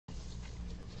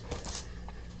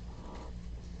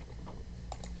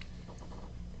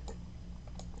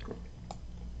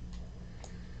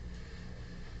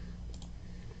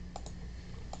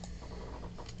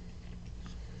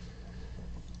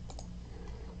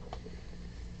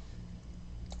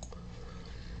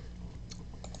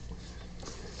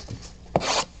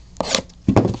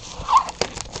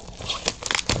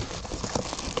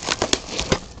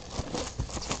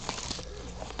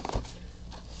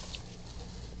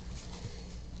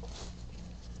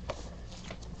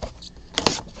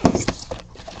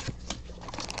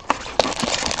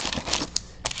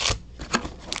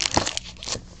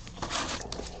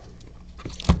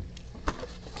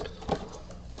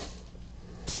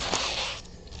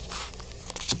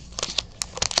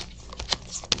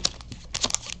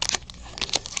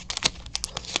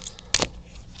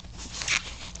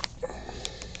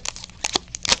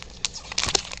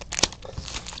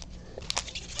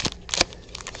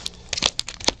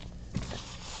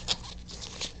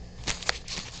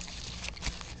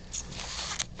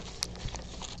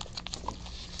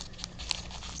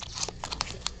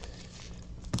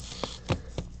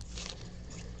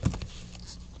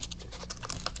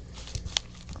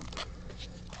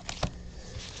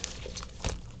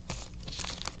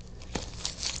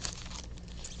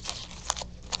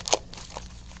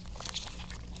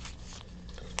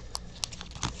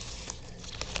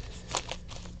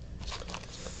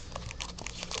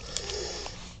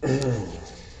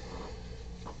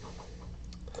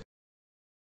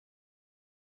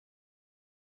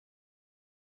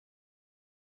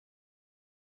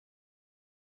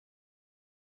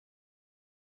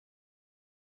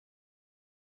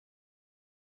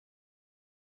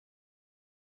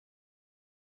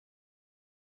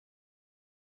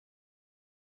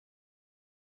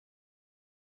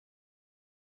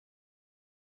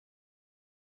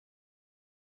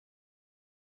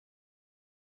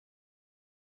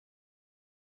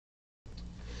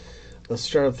Let's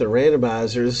start with the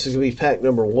randomizer. This is going to be pack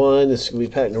number 1. This is going to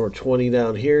be pack number 20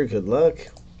 down here. Good luck.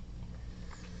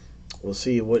 We'll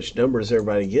see which numbers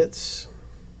everybody gets.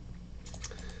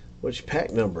 Which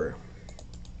pack number?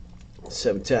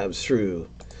 7 times through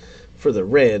for the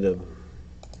random.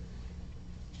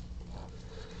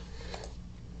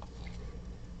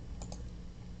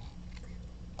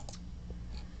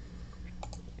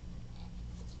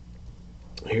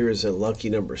 Here is a lucky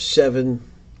number 7.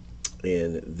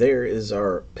 And there is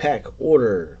our pack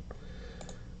order.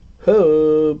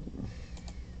 Hope.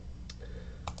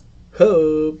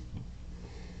 Hope.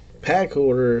 Pack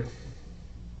order.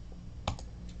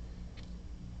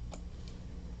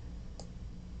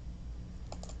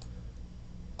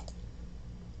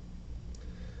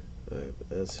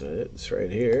 That's it. It's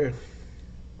right here.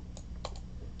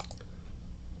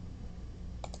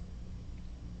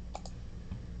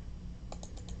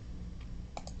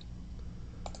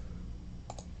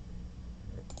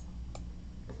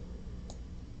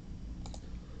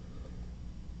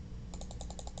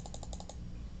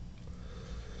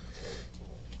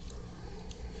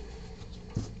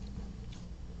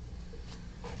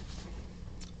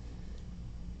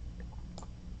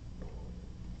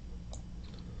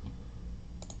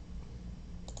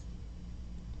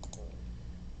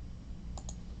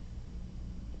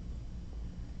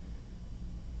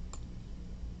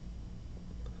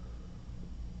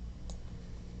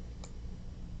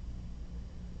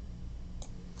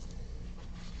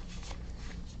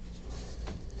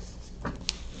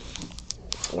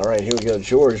 All right, here we go,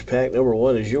 George. Pack number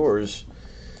 1 is yours.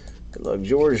 Good luck,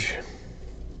 George.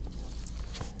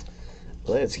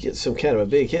 Let's get some kind of a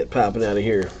big hit popping out of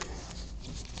here.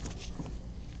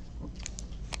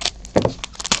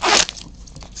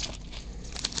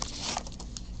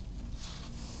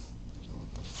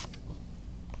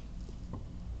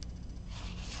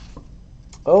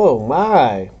 Oh,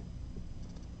 my.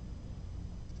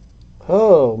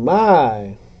 Oh,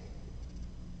 my.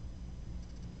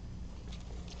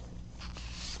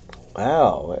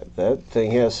 Wow, that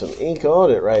thing has some ink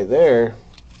on it right there.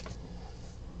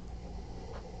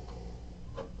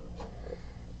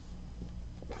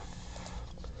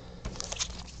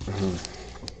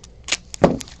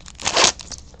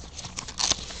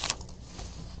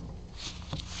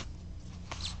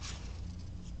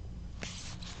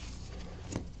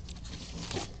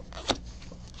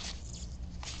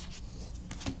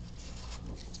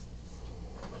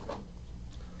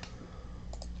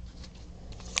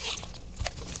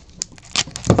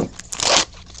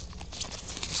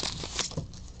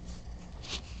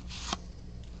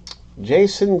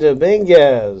 Jason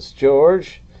Dominguez,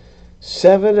 George,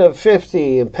 7 of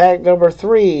 50 in pack number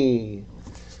 3.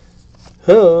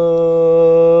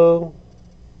 Ho!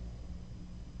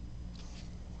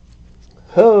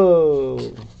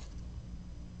 Ho!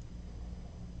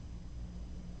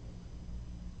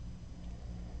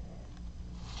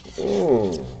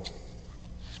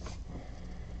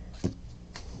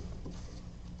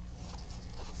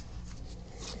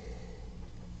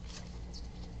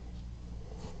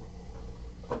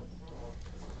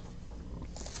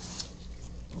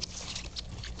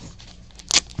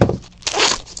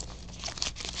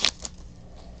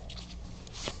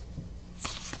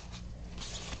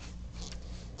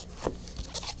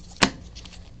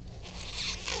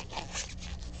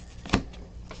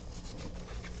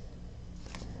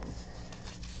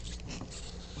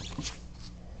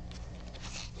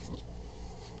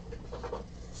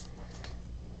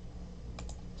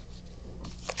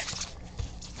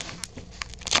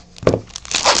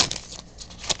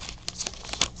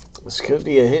 This could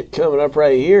be a hit coming up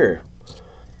right here.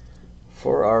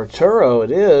 For Arturo,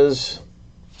 it is.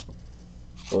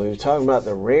 Well, we were talking about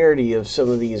the rarity of some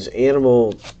of these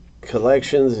animal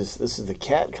collections. This is the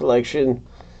cat collection.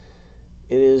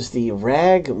 It is the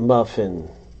rag muffin.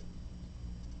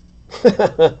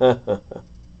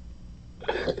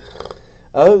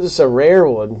 Oh, this is a rare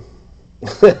one.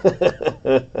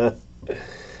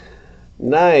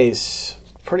 Nice.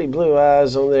 Pretty blue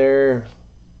eyes on there.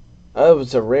 Oh,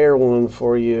 it's a rare one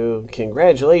for you.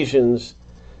 Congratulations.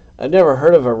 I've never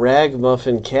heard of a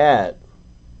ragamuffin cat.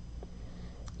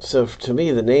 So to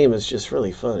me, the name is just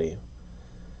really funny.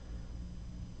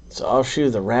 It's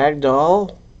Offshoot the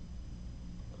Ragdoll.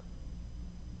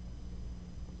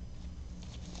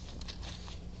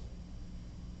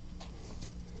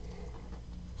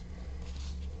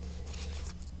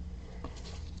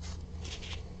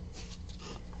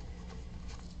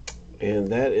 And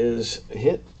that is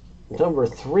hit number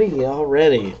 3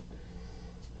 already.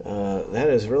 That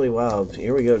is really wild.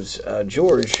 Here we go,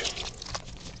 George.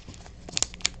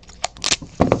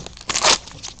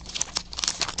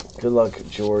 Good luck,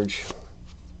 George.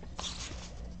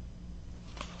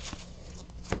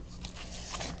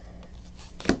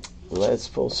 Let's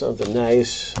pull something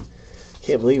nice.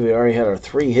 Can't believe we already had our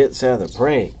 3 hits out of the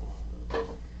break.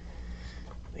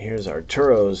 Here's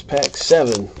Arturo's pack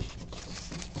 7.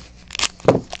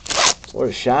 What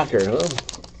a shocker, huh?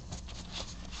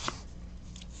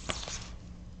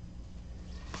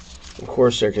 Of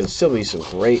course, there can still be some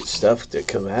great stuff that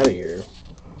come out of here.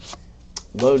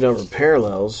 Low number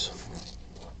parallels.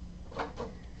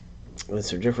 With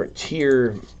some different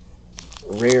tier,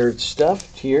 rare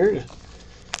stuff, tiered.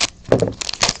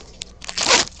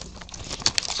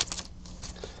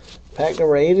 Pack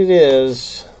number 8 it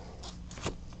is.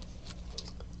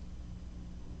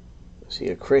 See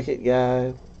a cricket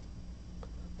guy.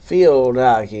 Field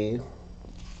hockey.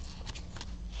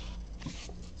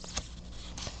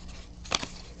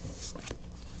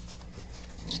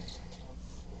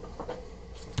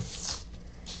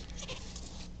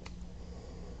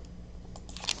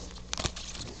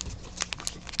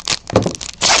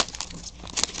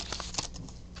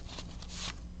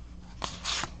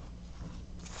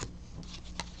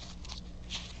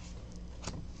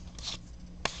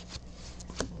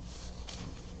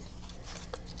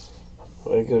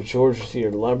 Way to go, George, with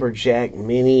your Lumberjack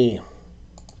Mini.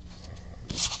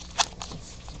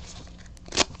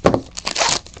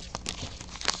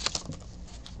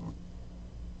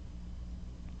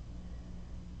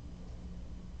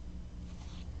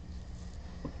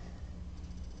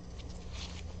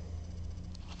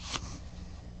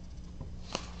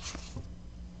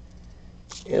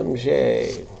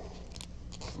 MJ.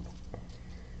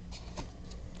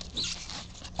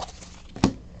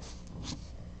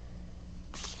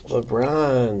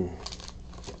 LeBron.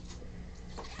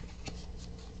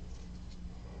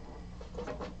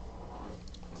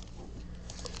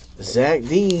 Zach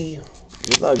D.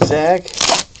 Good luck, Zach.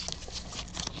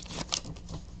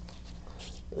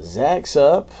 Zach's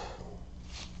up.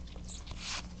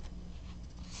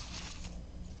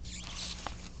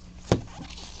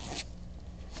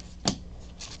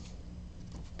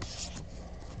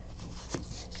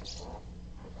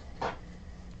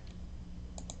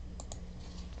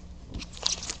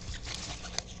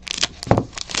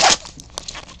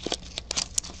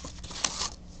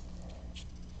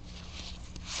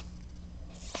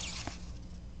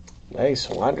 Nice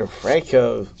Wander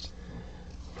Franco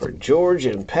for George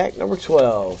in pack number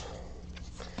 12.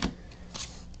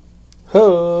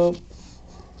 Hope.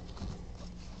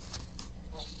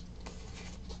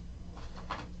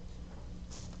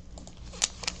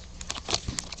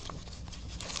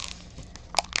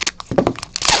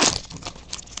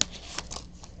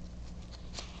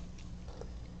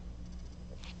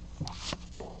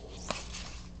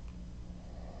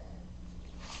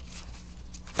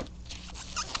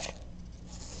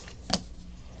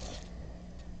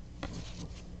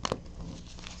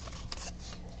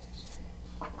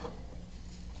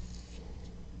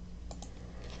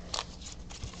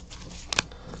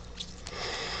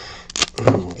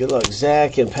 Good luck,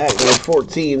 Zach, in pack number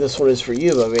 14. This one is for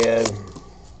you, my man.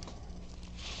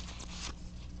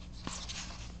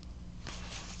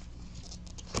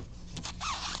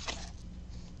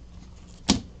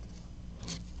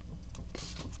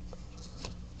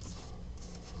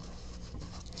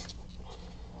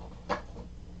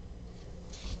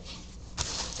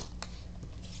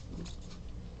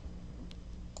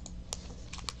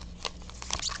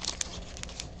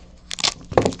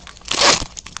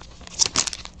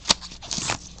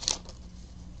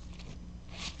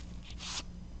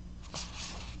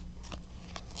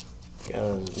 Got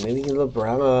a mini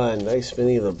LeBron. Nice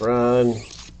mini LeBron.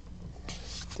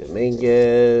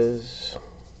 Dominguez.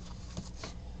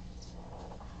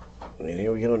 And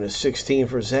here we go into 16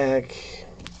 for Zach.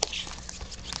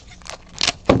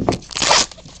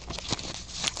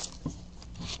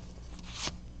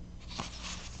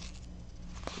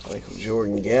 Michael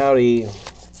Jordan Gowdy.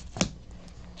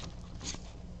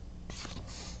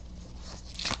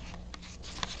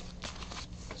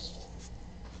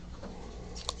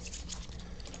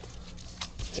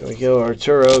 There we go,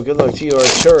 Arturo. Good luck to you,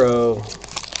 Arturo.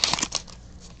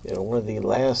 And one of the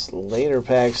last later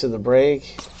packs of the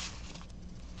break,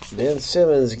 Ben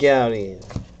Simmons Gouty.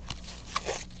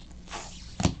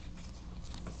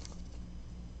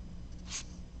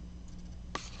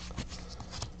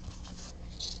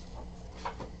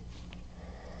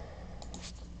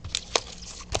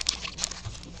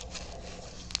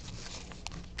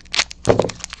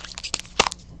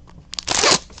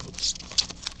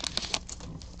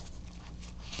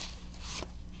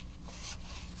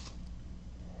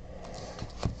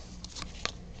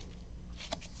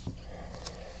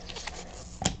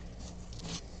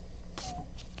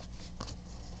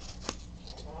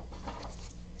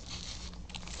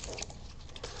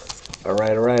 All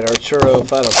right, Arturo,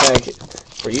 final packet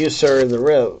for you, sir, in the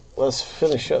rip. Let's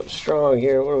finish up strong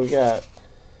here. What do we got?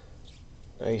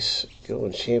 Nice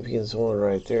Goodwin Champions one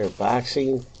right there.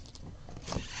 Boxing.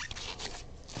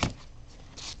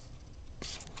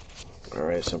 All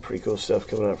right, some pretty cool stuff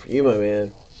coming out for you, my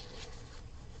man.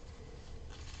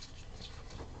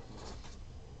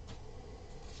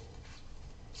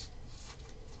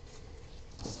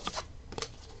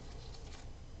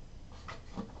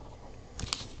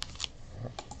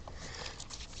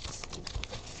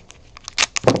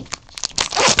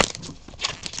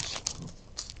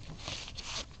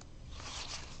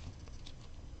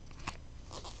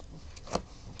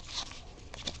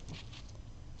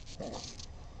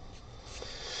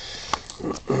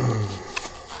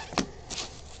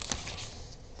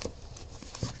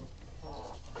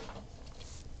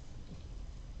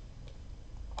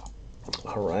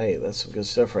 All right, that's some good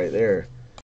stuff right there.